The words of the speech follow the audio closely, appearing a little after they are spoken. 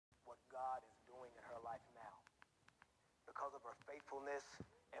because of her faithfulness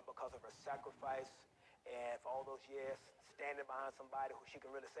and because of her sacrifice and for all those years standing behind somebody who she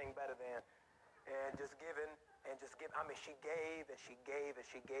can really sing better than and just giving and just give. I mean, she gave and she gave and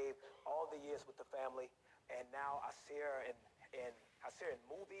she gave all the years with the family, and now I see her in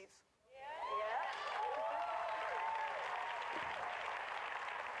movies. Yeah.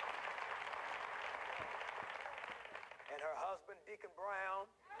 And her husband, Deacon Brown.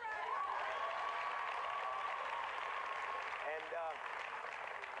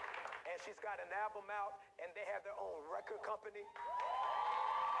 And she's got an album out, and they have their own record company.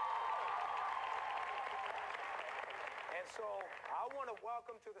 And so I want to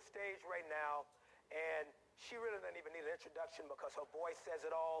welcome to the stage right now, and she really doesn't even need an introduction because her voice says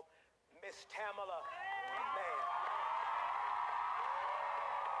it all, Miss Tamala Mann.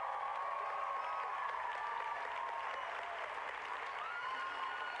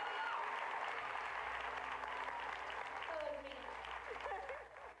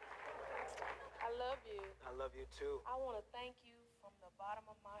 I love you. I love you too. I want to thank you from the bottom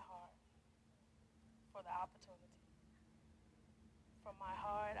of my heart for the opportunity. From my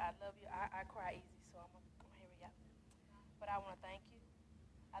heart, I love you. I cry easy, so I'm going to hear you out. But I want to thank you.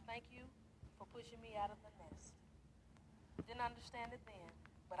 I thank you for pushing me out of the nest. Didn't understand it then,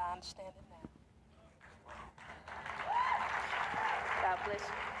 but I understand it now. God bless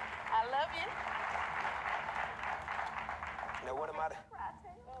you. I love you. Now what am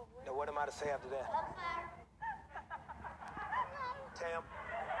I to say after that? Tam?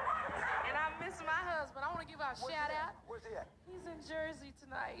 And I miss my husband. I want to give our shout out. Where's he at? He's in Jersey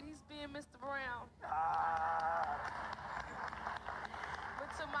tonight. He's being Mr. Brown. But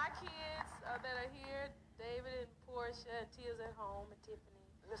to my kids that are here, David and Portia and Tia's at home and Tiffany.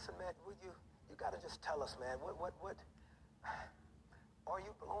 Listen, man, you gotta just tell us, man, what are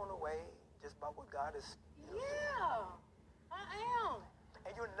you blown away just by what God is doing? Yeah, I am.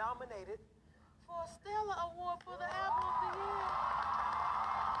 And you're nominated for a Stellar Award for the Album of the Year.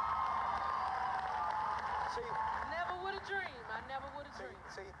 See, never would have dreamed. I never would have dreamed.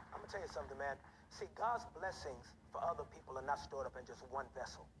 See, I'm gonna tell you something, man. See, God's blessings for other people are not stored up in just one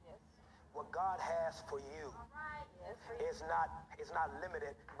vessel. Yes. What God has for you is not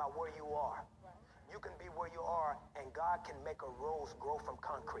limited by where you are. Right. You can be where you are, and God can make a rose grow from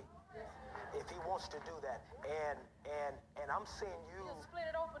concrete. Yes. If He wants to do that, and I'm seeing you. He'll split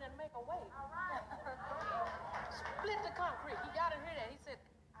it open and make a way. Split the concrete. He got to hear that. He said,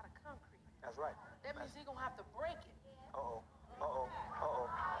 out of concrete. That's right. That means he's gonna have to break it.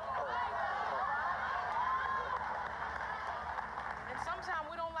 And sometimes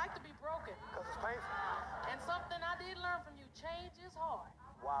we don't like to be broken. Because it's painful. And something I did learn from you, change is hard.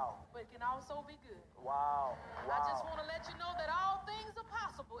 Wow. But it can also be good. Wow. I just want to let you know that all things are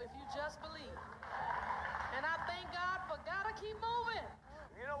possible if you just believe. And I thank God for gotta keep moving.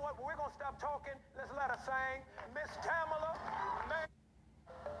 You know what? We're gonna stop talking. Let's let her sing. Miss Tamala Mann.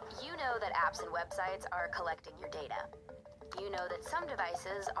 You know that apps and websites are collecting your data. You know that some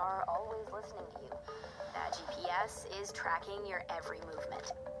devices are always listening to you. That GPS is tracking your every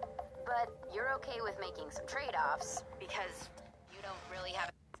movement. But you're okay with making some trade-offs because you don't really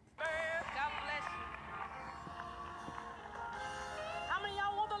have... God bless you. How many of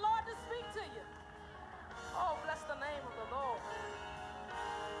y'all want the Lord to speak to you? Oh, bless the name of the Lord.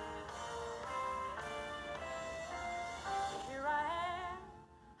 Here I am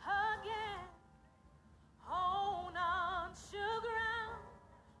again, on unsure ground,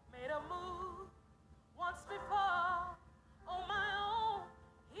 made a move once before on my own.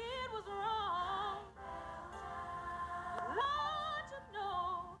 It was wrong. Lord, you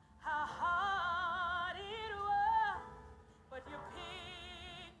know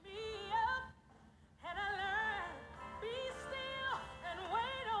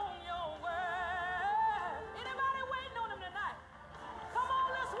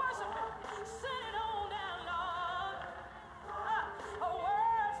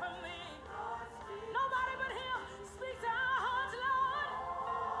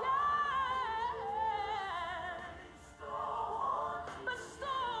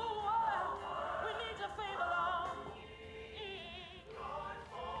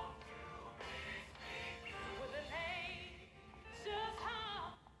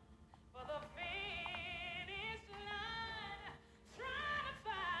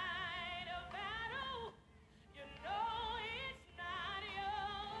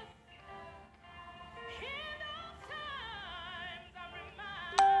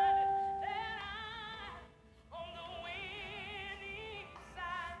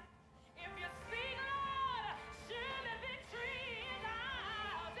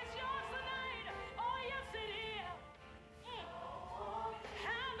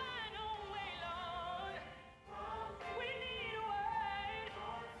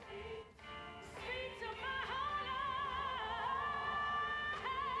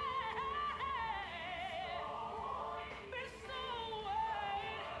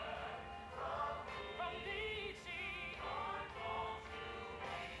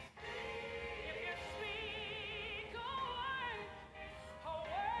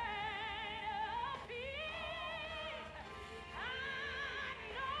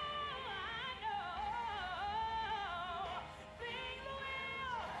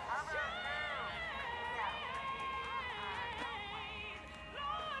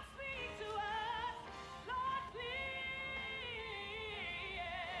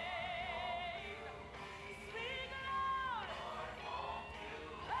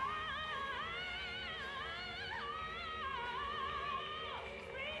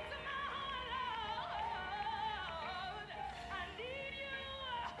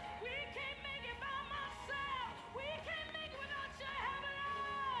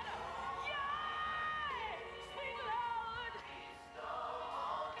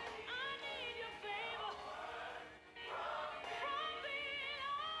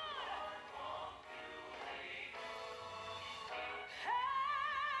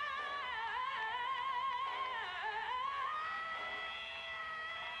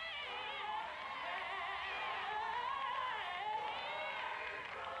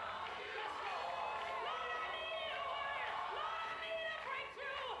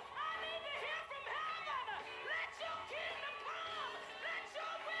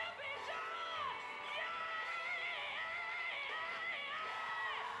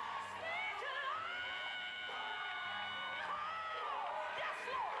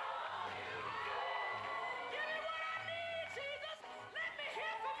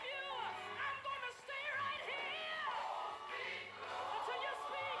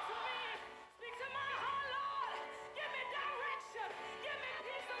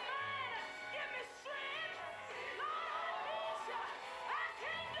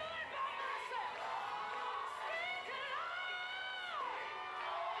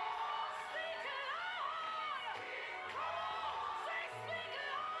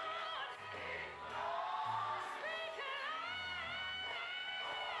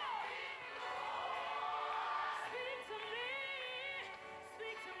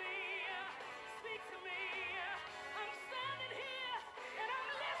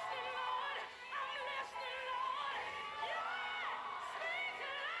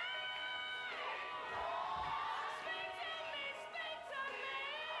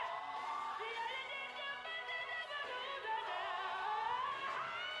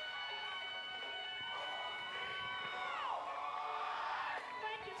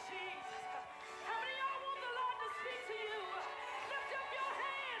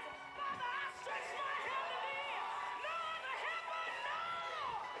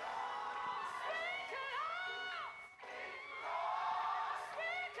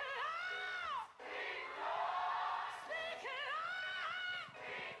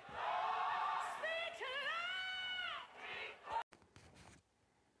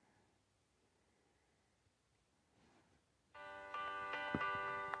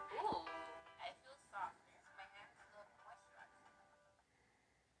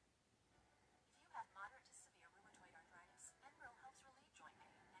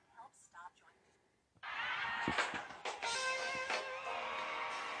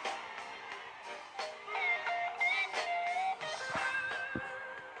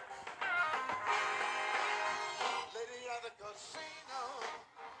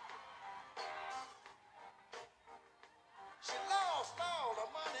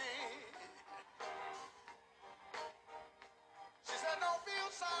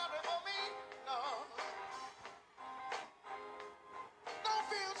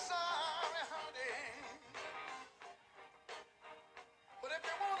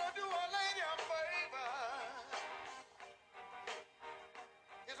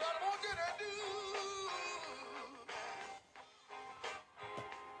want you to do,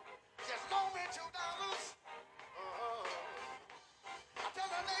 just loan me $2. Until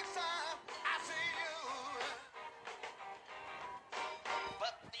the next time I see you.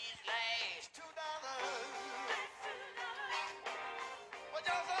 But these last $2, what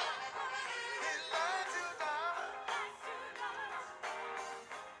y'all say? These last $2,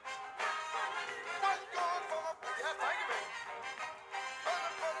 what's going for the, yeah, thank you, baby.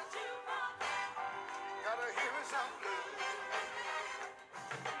 Gotta hear me some blues.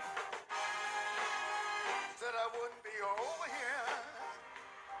 Said I wouldn't be over here.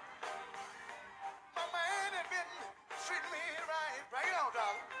 My man had been treating me right. Bring it on,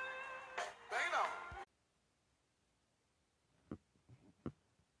 darling. Bring it on.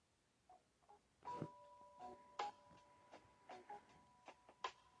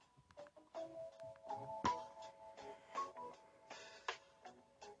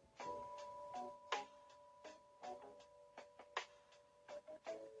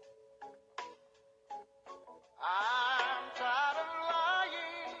 I'm tired of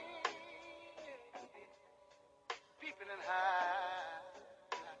lying, peeping and hiding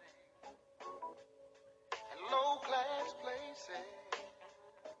in low-class places.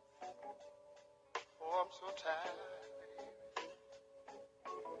 Oh, I'm so tired.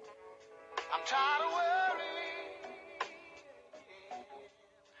 I'm tired of worrying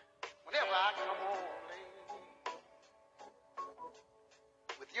whenever I come home late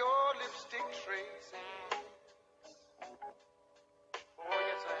with your lipstick tracing. Oh,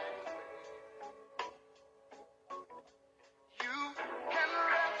 yes, I am. You can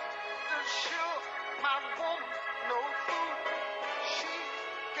rest assured my woman, no fool. She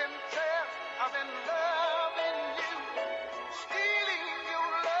can tell I've been loving you. Stealing your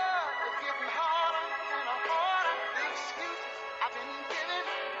love is getting harder and harder. The excuses I've been giving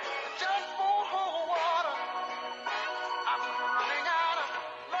just won't hold water. I'm running out of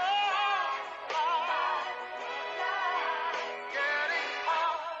love. Getting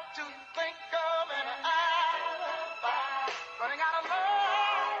hard to think of an alibi. Running out of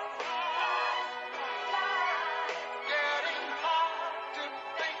love. Getting hard to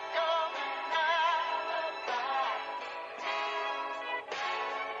think of an alibi.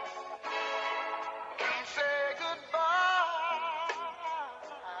 Please say goodbye.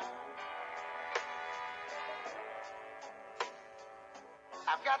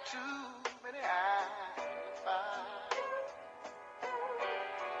 I've got too many eyes to find.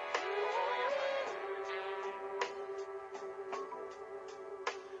 Oh, yes, I do.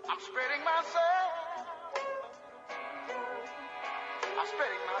 I'm spreading myself. I'm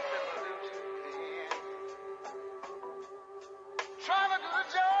spreading myself a little too